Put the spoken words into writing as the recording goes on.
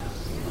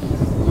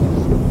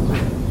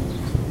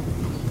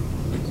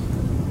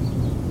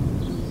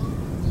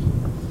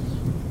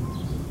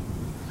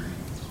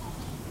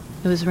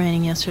was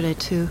raining yesterday,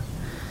 too.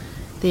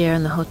 The air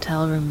in the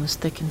hotel room was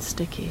thick and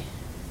sticky.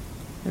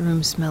 The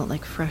room smelled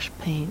like fresh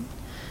paint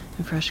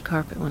and fresh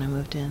carpet when I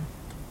moved in.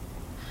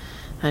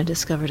 I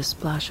discovered a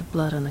splash of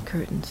blood on the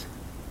curtains.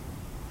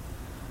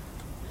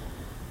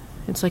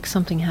 It's like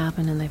something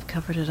happened and they've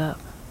covered it up.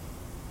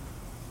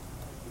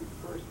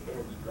 First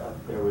edged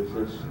up, there was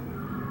this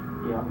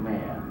young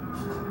man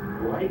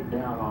right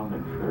down on the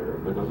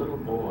curb with a little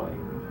boy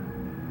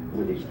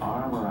with his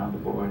arm around the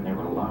boy, and they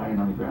were lying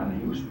on the ground,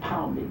 and he was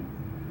pounding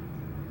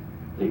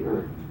the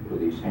earth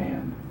with his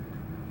hand,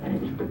 and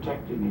he was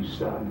protecting his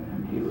son,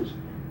 and he was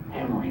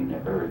hammering the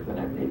earth,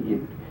 and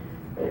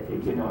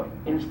you know,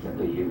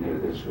 instantly you knew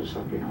this was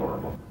something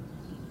horrible.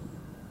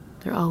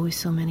 There are always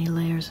so many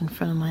layers in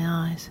front of my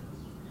eyes.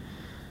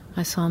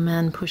 I saw a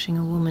man pushing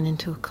a woman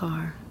into a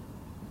car.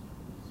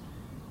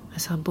 I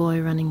saw a boy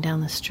running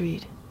down the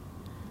street.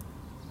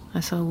 I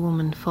saw a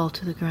woman fall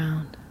to the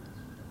ground.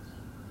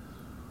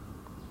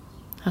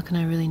 How can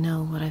I really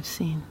know what I've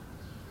seen?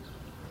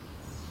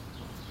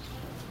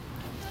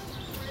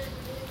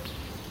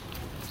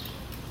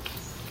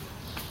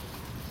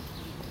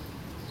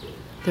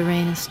 The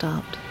rain has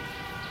stopped.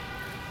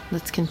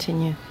 Let's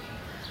continue.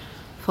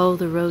 Follow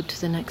the road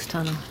to the next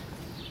tunnel.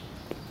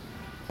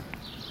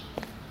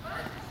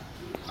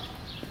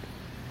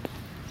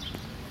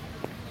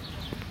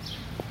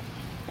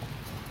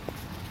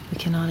 We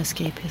cannot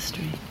escape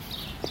history.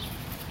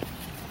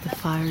 The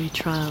fiery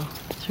trial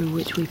through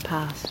which we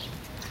pass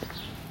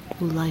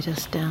will light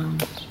us down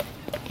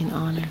in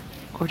honor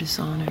or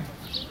dishonor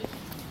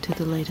to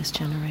the latest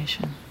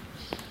generation.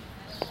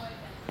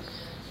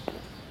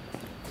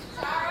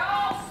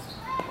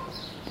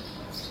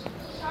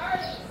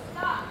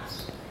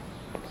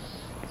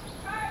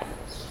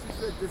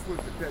 This was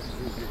the pet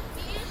you get.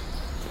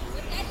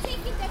 With that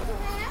ticket that you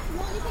have, you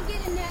only can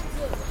get in that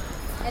zoo.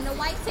 And the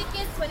white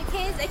tickets for the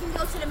kids, they can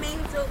go to the main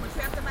zoo, but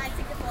you have to buy a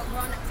ticket for a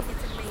grown-up to get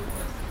to the main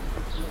zoo.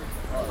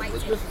 White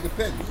ticket. This is the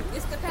pet zoo.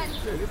 It's the pet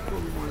zoo. This is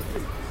what we want to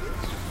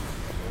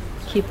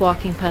see. Keep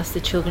walking past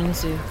the children's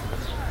zoo,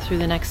 through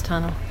the next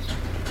tunnel.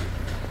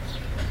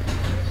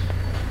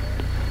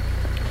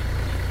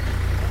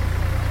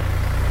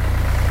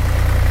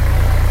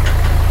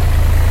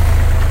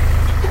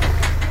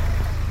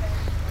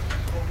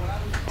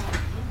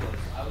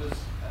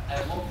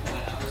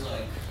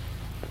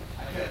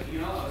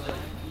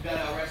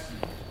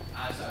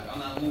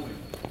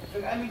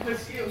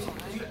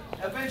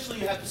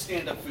 Eventually you have to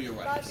stand up for your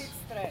rights.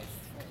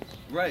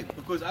 Right,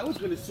 because I was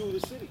going to sue the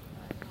city.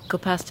 Go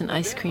past an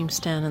ice cream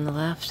stand on the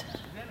left.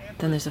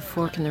 Then there's a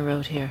fork in the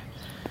road here.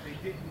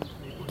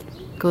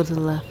 Go to the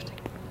left.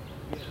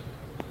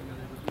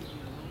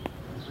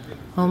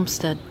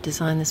 Olmsted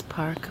designed this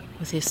park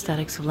with the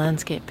aesthetics of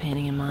landscape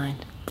painting in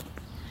mind.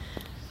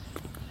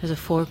 There's a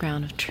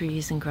foreground of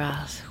trees and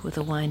grass with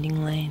a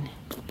winding lane.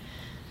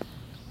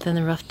 Then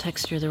the rough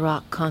texture of the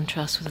rock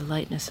contrasts with the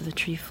lightness of the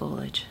tree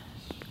foliage.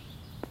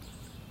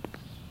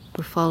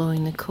 We're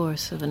following the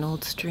course of an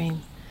old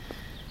stream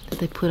that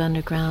they put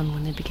underground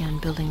when they began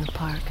building the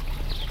park.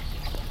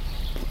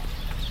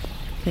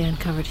 They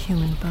uncovered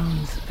human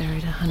bones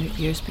buried 100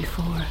 years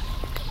before.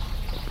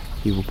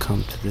 You will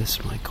come to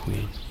this, my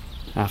queen,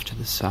 after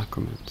the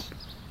sacraments,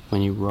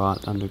 when you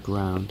rot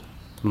underground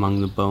among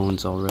the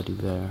bones already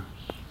there.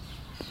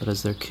 But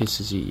as their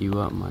kisses eat you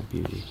up, my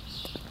beauty,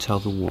 tell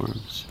the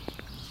worms,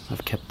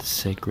 I've kept the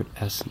sacred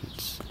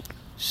essence,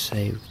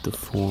 saved the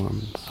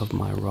form of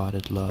my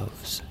rotted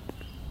loves.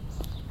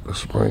 The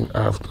spring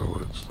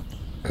afterwards,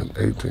 in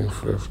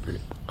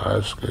 1850, I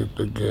escaped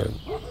again.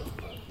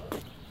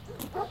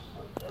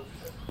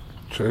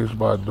 Chased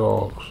by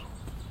dogs,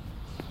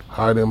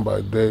 hiding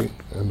by day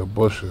in the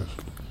bushes,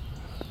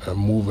 and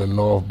moving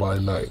north by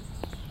night.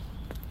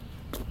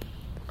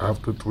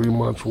 After 3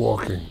 months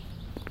walking,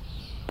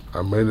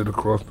 I made it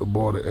across the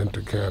border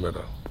into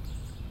Canada.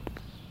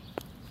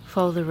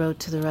 Follow the road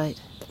to the right.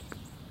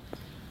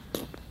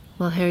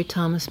 While Harry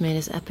Thomas made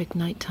his epic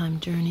nighttime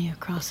journey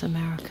across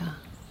America,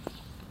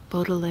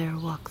 Baudelaire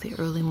walked the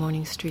early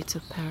morning streets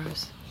of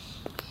Paris.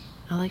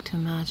 I like to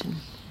imagine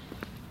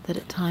that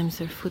at times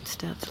their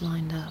footsteps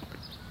lined up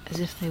as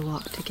if they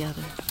walked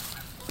together.